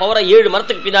தன்னோட பவரை 7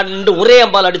 மரத்துக்கு பின்னாடி நின்று ஒரே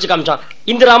அம்பால் அடிச்சு காமிச்சான்.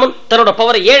 இந்த ராமன் தன்னோட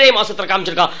பவரை 7 மாசத்துல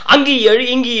காமிச்சிருக்கான். அங்கே 7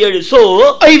 இங்கே 7. So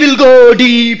I will go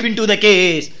deep into the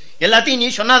case. எல்லாத்தையும் நீ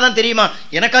சொன்னாதான் தெரியுமா,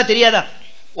 எனக்கா தெரியாதா?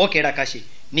 ஓகேடா காஷி,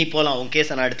 நீ போலாம், உன்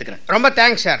கேஸை நான் எடுத்துக்கிறேன். ரொம்ப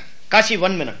தேங்க்ஸ் சார். Cauchy,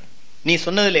 1 minute. நீ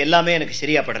சொன்னதுல எல்லாமே எனக்கு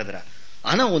சரியா படுறதுடா.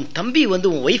 ஆனா உன் தம்பி வந்து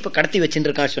உன் ஒய்ஃபை கடத்தி வச்சுட்டு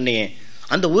இருக்கான் சொன்னீங்க,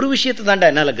 அந்த ஒரு விஷயத்தை தாண்டா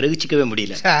என்னால கிரகிச்சிக்கவே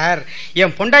முடியல சார்.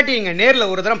 என் பொண்டாட்டி இங்க நேர்ல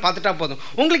ஒரு தரம் பார்த்துட்டா போதும்,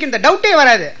 உங்களுக்கு இந்த டவுட்டே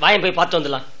வராது. வாயம் போய் பார்த்து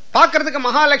வந்துடலாம். பாக்குறதுக்கு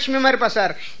மகாலட்சுமி மாதிரி இருப்பா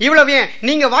சார். இவ்வளவு ஏன்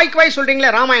நீங்க வாய்க்கு வாய் சொல்றீங்களே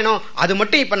ராமாயணம், அது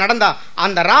மட்டும் இப்ப நடந்தா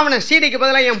அந்த ராவணன் சீதைக்கு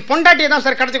பதிலா என் பொண்டாட்டியை தான்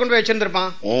சார் கடத்தி கொண்டு போய்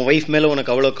வச்சிருந்திருப்பான். உன் ஒய்ஃப் மேல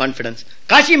உனக்கு அவ்வளவு கான்பிடன்ஸ்.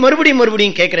 காஷி,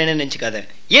 மறுபடியும் கேட்கிறேன்னு நினைச்சுக்காத.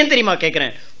 ஏன் தெரியுமா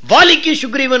கேட்கிறேன்? வாலிக்கு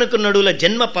சுக்ரீவனுக்கு நடுவுல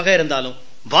ஜென்ம பகை இருந்தாலும்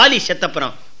வாலி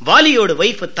செத்தப்புறம் வாலியோட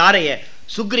ஒய்ஃப் தாரைய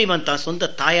சுக்ரீவன் தான் சொந்த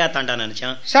தாயா தாண்டா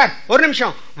நினைச்சான். சார், ஒரு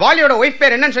நிமிஷம், வாலியோட ஒய்ஃப்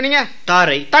பேர் என்னன்னு சொன்னீங்க?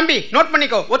 தாரை. தம்பி நோட்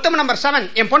பண்ணிக்கோ, ஒத்தம நம்பர் 7,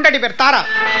 என் பொண்டாட்டி பேர் தாரா.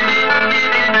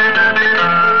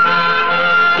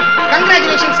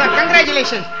 Congratulation sir,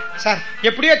 congratulation sir.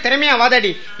 எப்படியோ திறமையா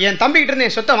வாதாடி என் தம்பி கிட்ட இருந்து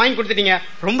என் சொத்தை வாங்கி கொடுத்துட்டீங்க.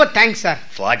 ரொம்ப தேங்க்ஸ் சார்.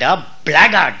 வாடா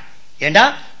பிளாகார்ட். ஏண்டா,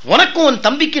 உனக்கும் உன்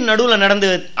தம்பிக்கு நடுவுல நடந்து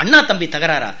அண்ணா தம்பி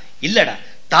தகராறா? இல்லடா,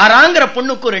 தாராங்கிற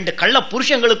பொண்ணுக்கும் 2 கள்ள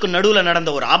புருஷங்களுக்கு நடுவுல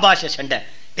நடந்த ஒரு ஆபாச சண்டை.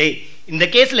 டேய், இந்த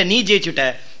கேஸ்ல நீ ஜெயிச்சுட்ட,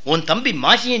 உன் தம்பி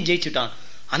மாசியும் ஜெயிச்சுட்டான்.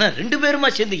 ஆனா 2 பேருமா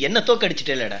சேர்ந்து என்ன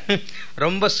தோக்கடிச்சிட்டேலடா.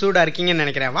 ரொம்ப சூடா இருக்கீங்கன்னு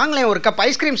நினைக்கிறேன். வாங்களேன், ஒரு கப்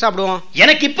ஐஸ்கிரீம் சாப்பிடுவோம்.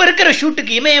 எனக்கு இப்ப இருக்கிற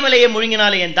ஷூட்டுக்கு இமயமலையே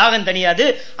முழுங்கினாலே என் தாகம் தனியாது.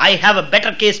 I have a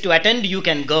better case to attend. You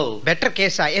can go. Better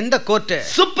கேஸா? எந்த court?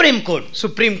 Supreme court.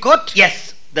 Supreme court? S,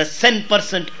 the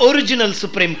 100% original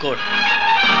Supreme Court.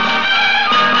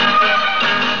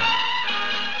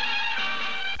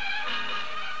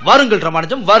 வாருங்கள்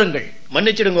ராமானுஜம், வாருங்கள்.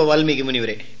 மன்னிச்சிடுங்க வால்மீகி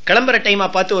முனிவரே, கிளம்புற டைமா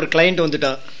பார்த்து ஒரு கிளையண்ட்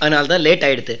வந்துட்டான், அதனால தான் லேட்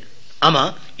ஆயிடுது. ஆமா,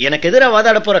 எனக்கு எதிராக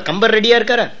வாதாட போற கம்பர் ரெடியா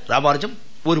இருக்காரா? ராமானுஜம்,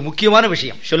 ஒரு முக்கியமான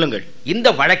விஷயம் சொல்லுங்கள். இந்த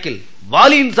வழக்கில்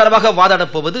வாலியின் சார்பாக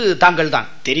வாதாடப் போவது தாங்கள்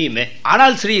தான். தெரியுமே.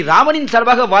 ஆனால் ஸ்ரீ ராமனின்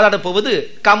சார்பாக வாதாடப் போவது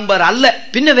கம்பர் அல்ல.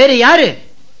 பின்ன வேற யாரு?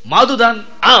 மாதுதான்.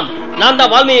 ஆம், நான்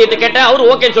தான் வால்மீகி கிட்ட கேட்டேன், அவரு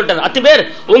ஓகேன்னு சொல்லிட்டாரு. அத்து பேர்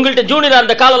உங்கள்ட்ட ஜூனியரா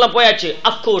அந்த காலெல்லாம் போயாச்சு.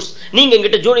 அஃப் கோர்ஸ் நீங்க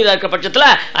எங்கிட்ட ஜூனியரா இருக்கிற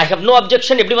பட்சத்துல ஐ ஹேவ் நோ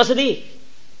அப்ஜெக்ஷன். எப்படி வசதி?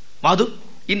 மாது,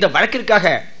 இந்த வழக்கிற்காக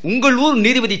உங்கள் ஊர்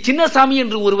நீதிபதி சின்னசாமி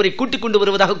என்று ஒருவரை கூட்டிக் கொண்டு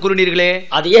வருவதாக கூறினீர்களே,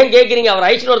 அது ஏன் கேக்குறீங்க? அவர்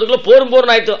ஐஸ்வர்ய வரதுக்குள்ள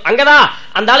போரும் ஆயிடுச்சு. அங்கதான்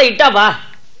அந்த ஆளை இட்டாவா.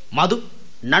 மாது,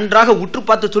 நன்றாக உற்று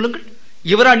பார்த்து சொல்லுங்கள்,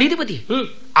 இவரா நீதிபதி?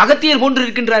 அகத்தியர் போன்று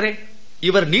இருக்கின்றாரே,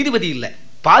 இவர் நீதிபதி இல்ல,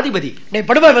 பாதிபதி.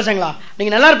 படுபாய் பசங்களா,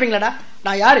 நீங்க நல்லா இருப்பீங்களாடா?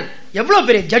 நான் யாரு? எவ்வளவு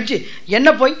பெரிய ஜட்ஜு, என்ன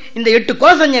போய் இந்த 8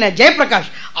 கோசஞ்சன ஜெயபிரகாஷ்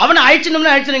அவனை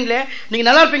அழிச்சினீங்களே, நீங்க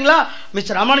நல்லா இருப்பீங்களா?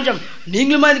 மிஸ்டர் ராமானுஜம்,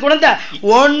 நீங்களுமா இது கூட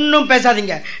ஒன்னும்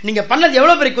பேசாதீங்க. நீங்க பண்ணது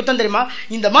எவ்வளவு பெரிய குத்தம் தெரியுமா?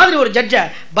 இந்த மாதிரி ஒரு ஜட்ஜ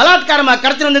பலாத்காரமா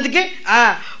கடத்தி வந்ததுக்கு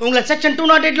உங்களை செக்ஷன்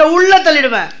 208 உள்ள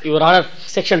தள்ளிடுவேன். யுவர் ஆனர்,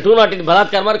 செக்ஷன் 208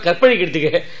 பலாத்காரமா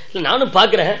கற்பழிக்கிறதுக்கு நானும்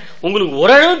பாக்குறேன், உங்களுக்கு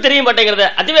ஒரு அளவும் தெரிய மாட்டேங்கிறத.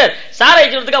 அதுவே சார்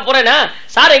அழிச்சுறதுக்கா போறேன்னா,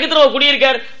 சார் எங்க தடவை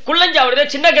குடியிருக்கார்? குள்ளஞ்சாவடியில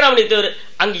சின்ன கிராமணி தேவர்.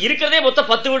 அங்க இருக்கிறதே மொத்தம்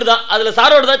 10 வீடு தான். அதுல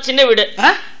சாரோட தான் சின்ன வீடு.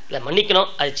 மன்னிக்கணும்,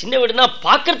 அது சின்ன வீடுனா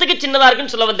பாக்குறதுக்கு சின்னதா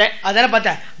இருக்குன்னு சொல்ல வந்தேன். அதான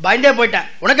பார்த்தேன், பயந்தே போயிட்டேன்.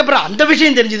 உனக்கு அப்புறம் அந்த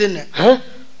விஷயம் தெரிஞ்சதுன்னு.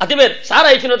 அதே பேர் சார்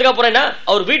ஐஸ்வர்யத்துக்கா போறேன்னா,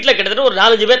 அவர் வீட்டுல கிட்டத்தட்ட ஒரு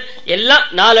 4-5 பேர், எல்லாம்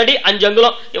 4 அடி 5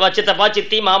 அங்குலம். இவ சித்தப்பா,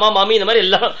 சித்தி, மாமா, மாமி, இந்த மாதிரி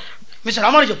எல்லாம். Mister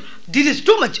Ramanujam, this is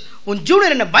too much. உன்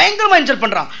ஜூனியர் என்ன பயங்கரமா இன்சல்ட்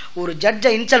பண்றான். ஒரு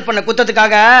ஜட்ஜை இன்சல்ட் பண்ண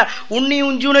குத்தத்துக்காக உன்னையும்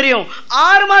உன் ஜூனியரையும்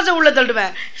 6 மாசம் உள்ள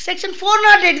தள்ளுவேன். செக்ஷன்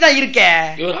 408 தான் இருக்கே.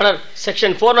 Your honour,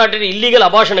 section 408 illegal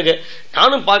அபார்ஷனுக்கு.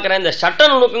 நானும் பாக்குறேன், இந்த சட்ட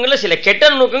நுணுக்கங்கள்ல சில கெட்ட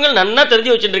நுணுக்கங்கள் நன்னா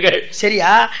தெரிஞ்சு வச்சுட்டு.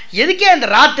 சரியா? எதுக்கே அந்த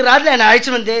ராத்திரி என்ன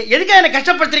அழைச்சு வந்து எதுக்கே என்ன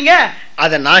கஷ்டப்படுத்துறீங்க?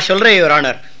 அத நான் சொல்றேன் யுவர்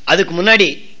ஆனர். அதுக்கு முன்னாடி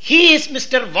he is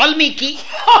மிஸ்டர் வால்மீகி.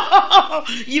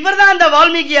 இவர்தான் அந்த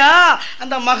வால்மீகியா?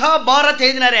 அந்த மகாபாரத்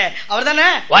எழுதினாரே அவர்தானே?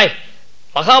 வாய்,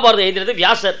 மகாபாரதம் எழுதுறது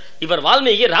வியாசர், இவர்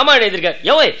வால்மீகி ராமாயணம் எழுதிருக்கார்.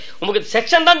 ஏய், உங்களுக்கு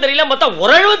செக்ஷன் தான் தெரியல, மொத்த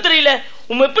உறவும் தெரியல.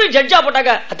 உங்க எப்படி ஜட்ஜா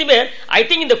போட்டாங்க? அத்திமேர், ஐ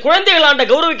திங்க் இந்த குழந்தைகள் ஆண்ட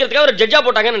கௌரவிக்கிறதுக்காக ஒரு ஜட்ஜா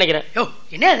போட்டாங்கன்னு நினைக்கிறேன். யோ,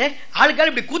 என்ன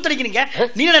ஆளுக்கால இப்படி கூத்தடிக்கிறீங்க?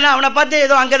 நீங்க அவனை பார்த்து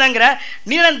ஏதோ அங்கதாங்கிற,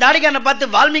 நீங்க தாடிக்காரனை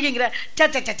பார்த்து வால்மீகிங்கிற.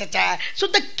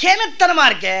 சுத்த கேனத்தனமா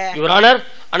இருக்கே. யுவர் ஆனர்,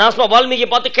 அனாஸ்மா வால்மீகி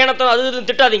பார்த்து கேனத்தனம் அது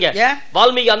திட்டாதீங்க.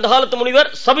 வால்மீகி அந்த காலத்து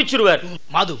முனிவர், சபிச்சுருவார்.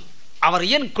 மாது, அவர்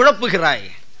ஏன் குழப்புகிறாய்?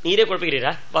 நீரே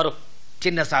குழப்புகிறீரா? வரும்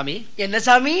சின்னசாமி. என்ன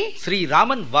சாமி?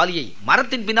 ஸ்ரீராமன் வாலியை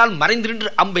மரத்தின் பின்னால் மறைந்திருந்து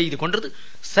அம்பெய்து கொண்டது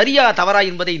சரியா தவறா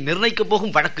என்பதை நிர்ணயிக்க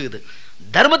போகும் வழக்கு இது.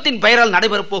 தர்மத்தின் பெயரால்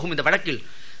நடைபெறப் போகும் இந்த வழக்கில்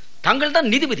தங்கள் தான்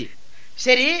நீதிபதி.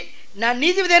 சரி, நான்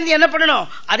நீதிபதி என்ன பண்ணணும்?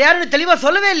 அது யாரும் தெளிவா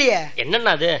சொல்லவே இல்லையே.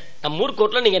 என்னன்னா அது? நம்ம ஊர்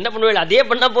கோர்ட்ல நீங்க என்ன பண்ணுவீங்க அதே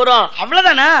பண்ண போறோம்.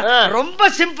 அவ்வளவுதானா? ரொம்ப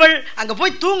சிம்பிள். அங்க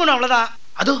போய் தூங்கணும், அவ்வளவுதான்.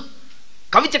 அதோ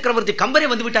கவி சக்கரவர்த்தி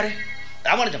கம்பரே வந்து விட்டாரே.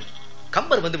 ராமானுஜம்,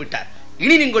 கம்பர் வந்து விட்டார்.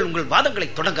 இனி நீங்கள் உங்கள் வாதங்களை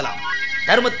தொடங்கலாம்.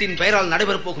 தர்மத்தின் பெயரால்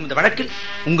நடைபெறப் போகும் இந்த வழக்கில்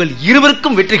உங்கள்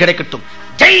இருவருக்கும் வெற்றி கிடைக்கட்டும்.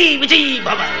 ஜெய் விஜய்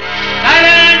பாபா.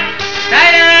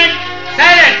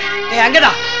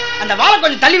 அங்கதான் அந்த வாழை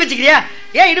கொஞ்சம் தள்ளி வச்சுக்கிறியா?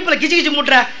 ஏன் இடுப்புல கிச்சு கிச்சு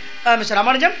மூட்டுற? Mister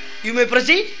Ramanujam, you may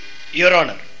proceed. Your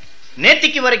honour,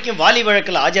 நேத்திக்கு வரைக்கும் வாலி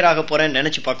வழக்கில் ஆஜராக போறேன்னு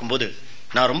நினைச்சு பார்க்கும்போது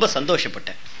நான் ரொம்ப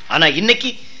சந்தோஷப்பட்டேன். ஆனா இன்னைக்கு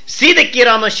சீதைக்கு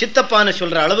ராம சித்தப்பான்னு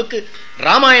சொல்ற அளவுக்கு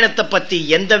ராமாயணத்தை பத்தி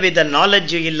எந்தவித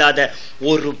நாலேஜும் இல்லாத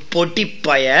ஒரு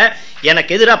பொடிப்பய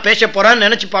எனக்கு எதிராக பேச போறான்னு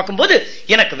நினைச்சு பார்க்கும்போது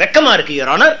எனக்கு வெக்கமா இருக்கு.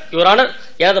 யுவர் ஆனர், யுவர் ஆனர்,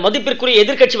 எனது மதிப்பிற்குரிய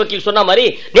எதிர்கட்சி வக்கீல் சொன்ன மாதிரி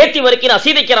நேத்தி வரைக்கும் நான்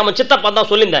சீதைக்கு ராமன் சித்தப்பா தான்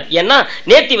சொல்லியிருந்தேன். ஏன்னா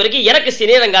நேத்தி வரைக்கும் எனக்கு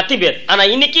சீனியர் அங்க அத்திபேர், ஆனா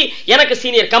இன்னைக்கு எனக்கு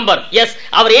சீனியர் கம்பர். எஸ்,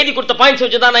 அவர் எழுதி கொடுத்த பாயிண்ட்ஸ்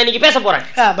வச்சுதான் நான் இன்னைக்கு பேச போறேன்.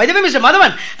 மிஸ்டர்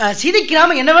மாதவன், சீதைக்கு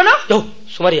ராமன் என்ன வேணும்? யோ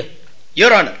சுமாரியா.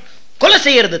 யுவர் ஆனர், கொலை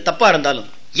செய்யறது தப்பா இருந்தாலும்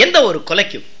எந்த ஒரு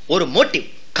கொலைக்கும் ஒரு மோட்டிவ்,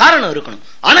 காரணம் இருக்கணும்.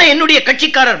 ஆனா என்னுடைய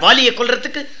கட்சிக்காரர் வாலியை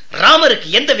கொல்றதுக்கு ராமருக்கு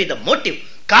எந்தவித மோட்டிவ்,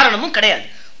 காரணமும் கிடையாது.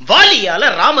 வாலியால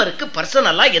ராமருக்கு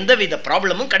பர்சனலா எந்தவித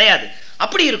ப்ராப்ளமும் கிடையாது.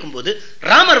 அப்படி இருக்கும்போது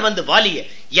ராமர் வந்து வாலிய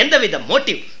எந்தவித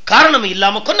மோட்டிவ், காரணம்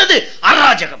இல்லாம கொன்னது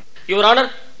அராஜகம். யுவர்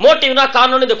ஆனர், மோட்டிவ்னா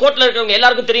காரணம் இந்த கோர்ட்ல இருக்கிறவங்க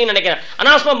எல்லாருக்கும் தெரியும் நினைக்கிறேன்.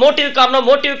 அனாஸ்மா மோட்டிவ்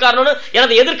காரணம்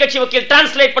எனது எதிர்கட்சி வக்கீல்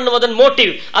டிரான்ஸ்லேட் பண்ணுவதன்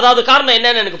மோட்டிவ், அதாவது காரணம்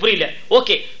என்னன்னு எனக்கு புரியல.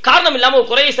 ஓகே, காரணம் இல்லாம ஒரு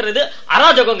கொலையை செய்யறது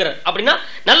அராஜகங்கிறார். அப்படின்னா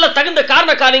நல்ல தகுந்த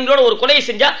காரண காரியங்களோட ஒரு கொலையை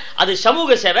செஞ்சா அது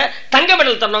சமூக சேவை, தங்க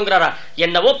மெடல் தரணுங்கிறாரா?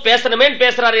 என்னவோ பேசணுமே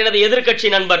பேசுறாரு எனது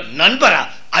எதிர்கட்சி நண்பர். நண்பரா?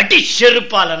 அடி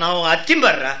செருப்பால நான்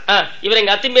அத்திம்பர்ற. இவர்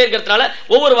எங்க அத்திம்பேர்ங்கிறதுனால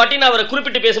ஒவ்வொரு வாட்டி நான் அவரை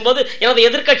குறிப்பிட்டு பேசும்போது எனது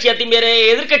எதிர்கட்சி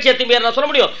அத்திம்பேர் நான் சொல்ல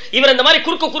முடியும். இவர் இந்த மாதிரி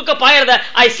குறுக்க பாயறத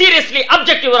I seriously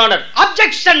object, Your Honor.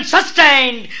 Objection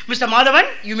sustained. Mr. Madhavan,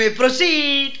 you may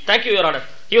proceed. Thank you, Your Honor.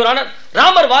 Your Honor,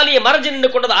 Ramar வாலியை மறைஞ்சு நின்று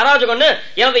கொண்டது அராஜகம்னு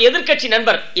எனது எதிர்கட்சி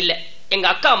நண்பர் இல்ல, எங்க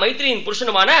அக்கா மைத்ரியின்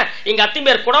புருஷனுமான எங்க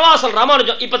அத்திம்பேர் குடவாசல்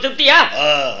ராமானுஜம். இப்ப திருப்தியா?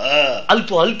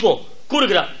 அல்பம்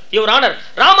கூறுகிறார். யுவர் ஆனர்,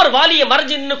 ராமர் வாலியை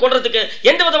மறைஞ்சு நின்று கொள்றதுக்கு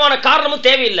எந்த விதமான காரணமும்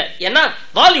தேவையில்லை. ஏன்னா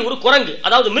வாலி ஒரு குரங்கு,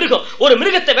 அதாவது மிருகம். ஒரு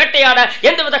மிருகத்தை வேட்டையாட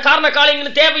எந்த வித காரண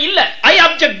காரியங்களும் தேவையில்லை. I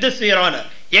object this, Your Honor.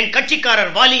 என் கட்சிக்காரர்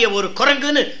வாலிய ஒரு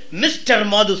குரங்குன்னு மிஸ்டர்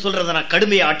மாது சொல்றத நான்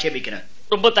கடுமையா ஆட்சேபிக்கிறேன்.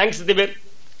 ரொம்ப தேங்க்ஸ் திபேர்.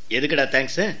 எதுக்குடா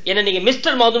தேங்க்ஸ்? என்ன நீங்க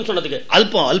மிஸ்டர் மாதுன்னு சொன்னதுக்கு?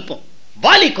 அல்பம்.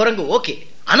 வாலி குரங்கு ஓகே,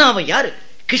 ஆனா அவன் யாரு?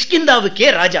 கிஷ்கிந்தாவுக்கே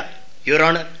ராஜா. யுவர்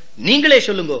ஆனர், நீங்களே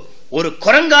சொல்லுங்க, ஒரு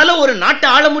குரங்கால ஒரு நாட்டை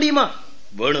ஆள முடியுமா?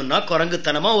 வேணும்னா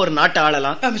குரங்குத்தனமா ஒரு நாட்டை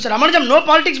ஆளலாம். Mister Ramanujam, no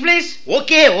politics please.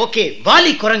 Okay.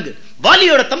 Vaali குரங்கு.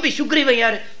 வாலியோட தம்பி சுக்ரீவன்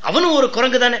யாரு? அவனும் ஒரு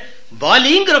குரங்கு தானே.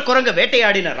 வாலிங்கிற குரங்க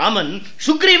வேட்டையாடின ராமன்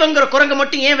சுக்ரீவங்கிற குரங்க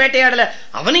மட்டும் ஏன் வேட்டையாடல?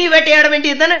 அவனையும் வேட்டையாட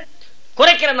வேண்டியது தானே.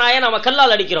 குறைக்கிற நாயை நாம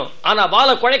கல்லால் அடிக்கிறோம், ஆனா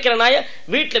வாலை குழைக்கிற நாய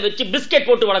வீட்டுல வச்சு பிஸ்கெட்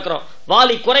போட்டு வளர்க்கிறோம்.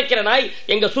 வாலி குறைக்கிற நாய்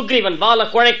எங்க சுக்ரீவன், வாலை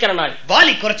குழைக்கிற நாய்.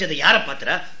 வாலி குறைச்சது யார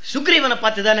பாத்துறா? சுக்ரீவனை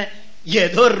பார்த்துதானே.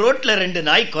 ஏதோ ரோட்ல 2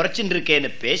 நாய் குறைச்சுட்டு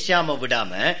இருக்கேன்னு பேசாம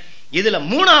விடாம இதுல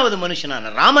 3வது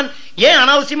மனுஷனான ராமன் ஏன்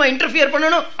அனாவசியமா இன்டர்ஃபியர்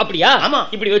பண்ணணும்? அப்படியா? ஆமா,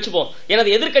 இப்படி வச்சுப்போம். எனது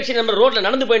எதிர்கட்சி நண்பர் ரோட்ல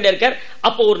நடந்து போயிட்டே இருக்கார்.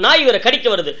 அப்போ ஒரு நாய் இவரை கடிக்க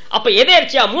வருது. அப்ப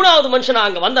எதேர்ச்சியா 3வது மனுஷனா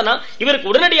அங்க வந்தனா இவருக்கு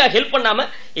உடனடியா ஹெல்ப் பண்ணாம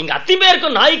எங்க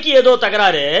அத்திம்பேருக்கும் நாய்க்கு ஏதோ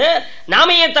தகராறு,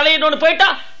 நாம ஏன் தலையிடணும்னு போயிட்டா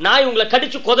நாய் உங்களை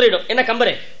கடிச்சு கொதறிடும். என்ன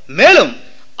கம்பரே? மேலும்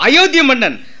அயோத்திய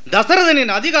மன்னன்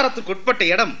தசரதனின் அதிகாரத்துக்கு உட்பட்ட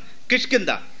இடம்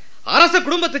கிஷ்கிந்தா. அரச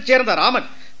குடும்பத்தைச் சேர்ந்த ராமன்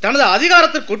தனது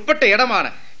அதிகாரத்திற்கு உட்பட்ட இடமான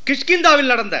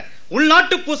கிஷ்கிந்தாவில் நடந்த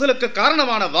உள்நாட்டு பூசலுக்கு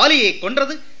காரணமான வாலியை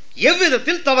கொன்றது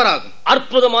எவ்விதத்தில் தவறாகும்?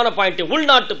 அற்புதமான பாயிண்ட்.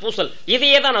 உள்நாட்டு பூசல்.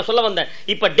 இதையே தான் நான் சொல்ல வந்தேன்.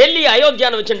 இப்ப டெல்லி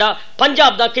அயோத்தியான்னு வச்சுண்டா,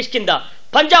 பஞ்சாப் தான் கிஷ்கிந்தா.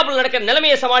 பஞ்சாப்ல நடக்கிற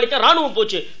நிலைமையை சமாளிக்க ராணுவம்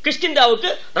போச்சு. கிஷ்கிந்தாவுக்கு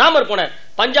ராமர் போனார்.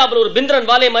 பஞ்சாப்ல ஒரு பிந்திரன்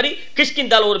வாலே மாதிரி,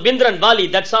 கிஷ்கிந்தால ஒரு பிந்திரன் Vaali.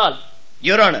 That's all.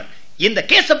 Your honour, இந்த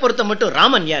கேஸ பொறுத்த மட்டும்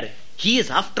ராமன் யாரு? He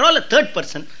is after all a third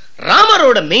person.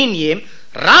 ராமரோட main ஏம்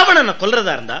ராவணனை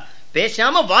கொல்றதா இருந்தா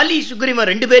பேசாம வாலி சுக்ரீவன்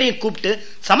 2 பேரையும் கூப்பிட்டு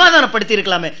சமாதானப்படுத்தி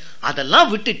இருக்கலாமே.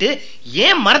 அதெல்லாம் விட்டுட்டு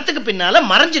ஏன் மரத்துக்கு பின்னால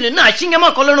மறைஞ்சு நின்னு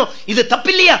அசிங்கமா கொல்லணும்? இது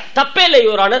தப்பில்லையா? தப்பே இல்லை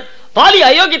யுவர் ஆனர். வாலி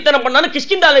அயோக்கியத்தனம் பண்ணான்னு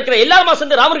கிஷ்கிந்தால இருக்கிற எல்லாருமா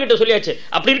சேர்ந்து ராமர் கிட்ட சொல்லியாச்சு.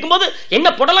 அப்படி இருக்கும்போது என்ன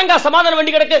புடலங்கா சமாதானம்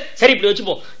வேண்டி கிடக்கு? சரி, இப்படி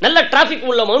வச்சுப்போம். நல்ல டிராபிக்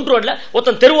உள்ள மவுண்ட் ரோட்ல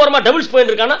ஒருத்தன் தெருவோரமா டபுள்ஸ்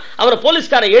போயிட்டு இருக்கானா, அவனை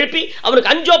போலீஸ்கார எழுப்பி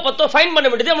அவனுக்கு 5 or 10 ஃபைன் பண்ண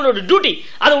வேண்டியது அவனோட டியூட்டி.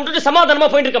 அதை விட்டுட்டு சமாதானமா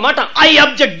போயிட்டு இருக்க மாட்டான். ஐ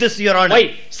அப்ஜெக்ட் திஸ் யுவர் ஆனர்.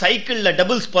 சைக்கிள்ல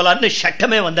டபுள்ஸ் போலான்னு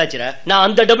சட்டமே வந்தாச்சுடா. நான்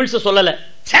அந்த டபுள்ஸ் சொல்லல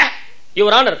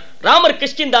யுவர் ஆனர். ராமர்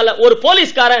கிஷ்கிந்தால ஒரு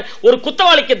போலீஸ்காரன் ஒரு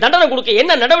குற்றவாளிக்கு தண்டனை கொடுக்க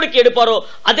என்ன நடவடிக்கை எடுப்பாரோ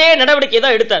அதே நடவடிக்கை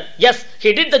தான் எடுத்தார். S,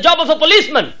 he did the job of a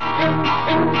policeman.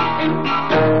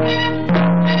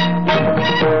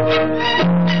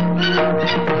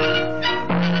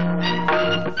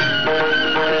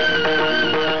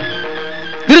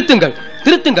 திருத்துங்கள்,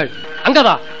 திருத்துங்கள்.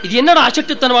 அங்கதா, இது என்னடா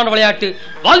அசட்டுத்தனமான விளையாட்டு?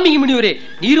 வால்மீகி முனிவரே,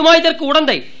 நீருமா இதற்கு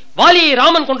உடந்தை? வாலியை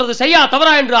ராமன் கொன்றது சரியா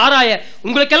தவறா என்று ஆராய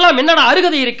உங்களுக்கெல்லாம் என்னடா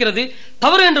அருகதை இருக்கிறது?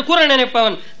 தவறு என்று கூற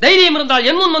நினைப்பவன் தைரியம் இருந்தால்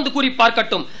என் முன் வந்து கூறி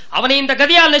பார்க்கட்டும். அவனை இந்த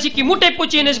கதையால் நசுக்கி மூட்டை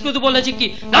பூச்சியை நசுக்குவது போல் நசுக்கி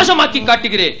நாசமாக்கி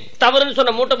காட்டுகிறேன். தவறுன்னு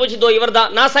சொன்ன மூட்டை பூச்சி தோ இவர்தான்.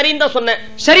 நான் சரின்னு தான் சொன்னேன்.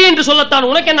 சரி என்று சொல்லத்தான்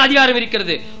உனக்கு என்ன அதிகாரம்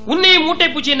இருக்கிறது? உன்னையும் மூட்டை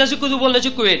பூச்சியை நசுக்குவது போல்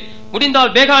நசுக்குவேன்.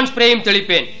 முடிந்தால் பேகான் ஸ்ப்ரேயும்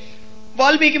தெளிப்பேன்.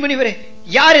 வால்மீகி முனிவரே,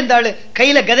 யார் இந்த ஆளு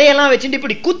கையில கதையெல்லாம் வச்சுட்டு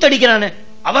இப்படி கூத்தடிக்கிறானே?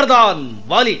 அவர்தான்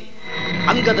வாலி,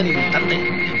 அங்கதனின் தந்தை.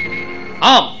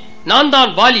 ஆம், நான்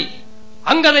தான் வாலி,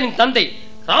 அங்கதனின் தந்தை.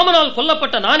 ராமனால்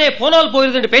கொல்லப்பட்ட நானே போனால்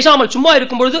போயிருது என்று பேசாமல் சும்மா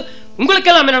இருக்கும் பொழுது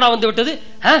உங்களுக்கெல்லாம் என்னடா வந்து விட்டது?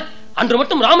 அன்று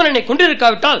மட்டும் ராமன் என்னை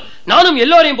கொண்டிருக்காவிட்டால் நானும்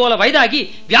எல்லோரையும் போல வயதாகி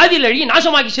வியாதியில் அழகி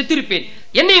நாசமாகி செத்திருப்பேன்.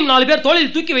 என்னையும் 4 பேர்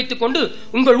தோளில் தூக்கி வைத்துக் கொண்டு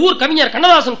உங்கள் ஊர் கவிஞர்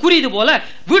கண்ணதாசன் கூறியது போல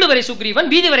வீடு வரை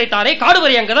சுக்ரீவன், வீதி வரை தாரை, காடு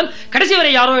வரை அங்கதன், கடைசி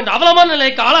வரை யாரோ என்ற அவலமான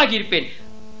நிலைக்கு ஆளாகி இருப்பேன்.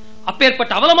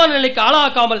 அப்பேற்பட்ட அவலமான நிலைக்கு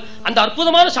ஆளாக்காமல் அந்த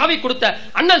அற்புதமான சாவை கொடுத்த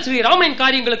அண்ணல் ஸ்ரீ ராமனின்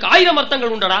காரியங்களுக்கு 1000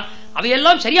 அர்த்தங்கள் உண்டடா.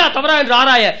 அவையெல்லாம் சரியா தவறா என்று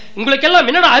ஆராய உங்களுக்கெல்லாம்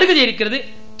என்னடா அருகதை இருக்கிறது?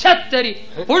 சரி,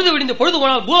 பொழுது விடிந்து பொழுது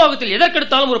போனால் பூலோகத்தில்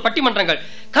எதற்கெடுத்தாலும் ஒரு பட்டிமன்றங்கள்.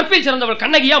 கற்பில் சிறந்தவள்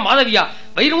கண்ணகியா மாதவியா,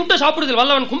 வயிறு முட்ட சாப்பிடுதல்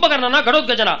வல்லவன் கும்பகர்ணனா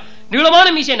கடோத்கஜனா,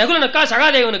 நீளமான மீசை நகுலனுக்கா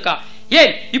சகாதேவனுக்கா?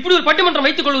 ஏன் இப்படி ஒரு பட்டிமன்றம்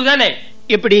வைத்துக் கொள்வதுதானே?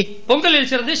 எப்படி? பொங்கலில்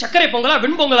சிறந்து சர்க்கரை பொங்கலா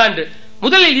வெண்பொங்கலா என்று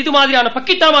முதலில் இது மாதிரியான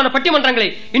பக்கித்தனமான பட்டிமன்றங்களை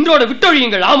இன்றோடு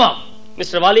விட்டொழியுங்கள். ஆமா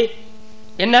மிஸ்டர் வாலி.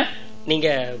 என்ன? நீங்க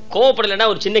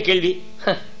கோவப்படலன்னா ஒரு சின்ன கேள்வி.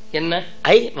 என்ன?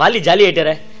 வாலி ஜாலி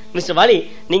ஆயிட்டார. மிஸ்டர் வாலி,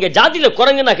 நீங்க ஜாதியில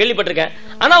குரங்கு நான் கேள்விப்பட்டிருக்கேன்.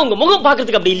 ஆனா உங்க முகம்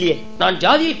பாக்குறதுக்கு அப்படி இல்லையே. நான்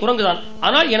ஜாதியில் குரங்குதான்,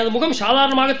 ஆனால் எனது முகம்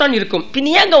சாதாரணமாகத்தான் இருக்கும்.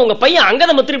 பின்னியாங்க உங்க பையன்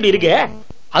அங்கத மத்திரி இப்படி இருக்கு?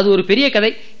 அது ஒரு பெரிய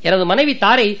கதை. எனது மனைவி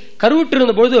தாரை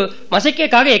கருவுற்றிருந்த பொழுது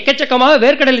மசக்கேக்காக எக்கச்சக்கமாக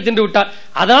வேர்க்கடலை தின்று விட்டார்.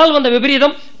 அதனால் வந்த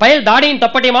விபரீதம் பயல் தாடையின்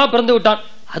தப்பட்டையமாக பிறந்து விட்டான்.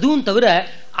 அதுவும் தவிர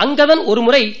அங்கதன் ஒரு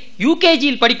முறை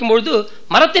யூகேஜியில் படிக்கும் பொழுது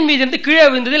மரத்தின் மீது இருந்து கீழே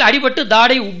விழுந்ததில் அடிபட்டு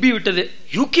தாடை உப்பி விட்டது.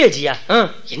 யூகேஜியா?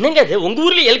 என்னங்க அது? உங்க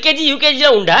ஊர்ல எல்கேஜி யூகேஜி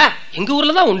உண்டா? எங்க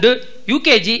ஊர்ல தான் உண்டு.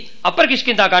 யூகேஜி அப்பர்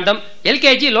கிஷ்கிந்தா காண்டம்,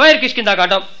 எல்கேஜி லோயர் கிஷ்கிந்தா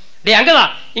காண்டம். டே அங்கதா,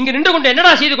 இங்கு நின்று கொண்டு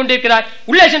என்னடா செய்து கொண்டிருக்கிறாய்?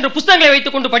 உள்ளே சென்று புஸ்தகங்களை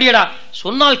வைத்துக் கொண்டு படியடா.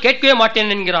 சொன்னால் கேட்கவே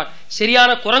மாட்டேன் என்கிறான்.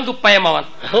 சரியான குரங்கு பயம் அவன்.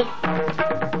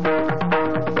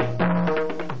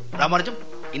 ராமானுஜம்,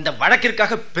 இந்த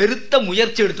வழக்கிற்காக பெருத்த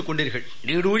முயற்சி எடுத்துக் கொண்டீர்கள்.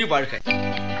 நீடூழி வாழ்க.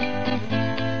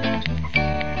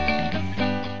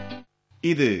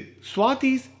 இது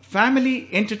ஸ்வாதிஸ் ஃபேமிலி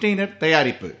என்டர்டெய்னர்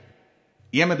தயாரிப்பு.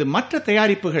 எமது மற்ற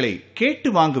தயாரிப்புகளை கேட்டு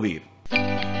வாங்குவீர்.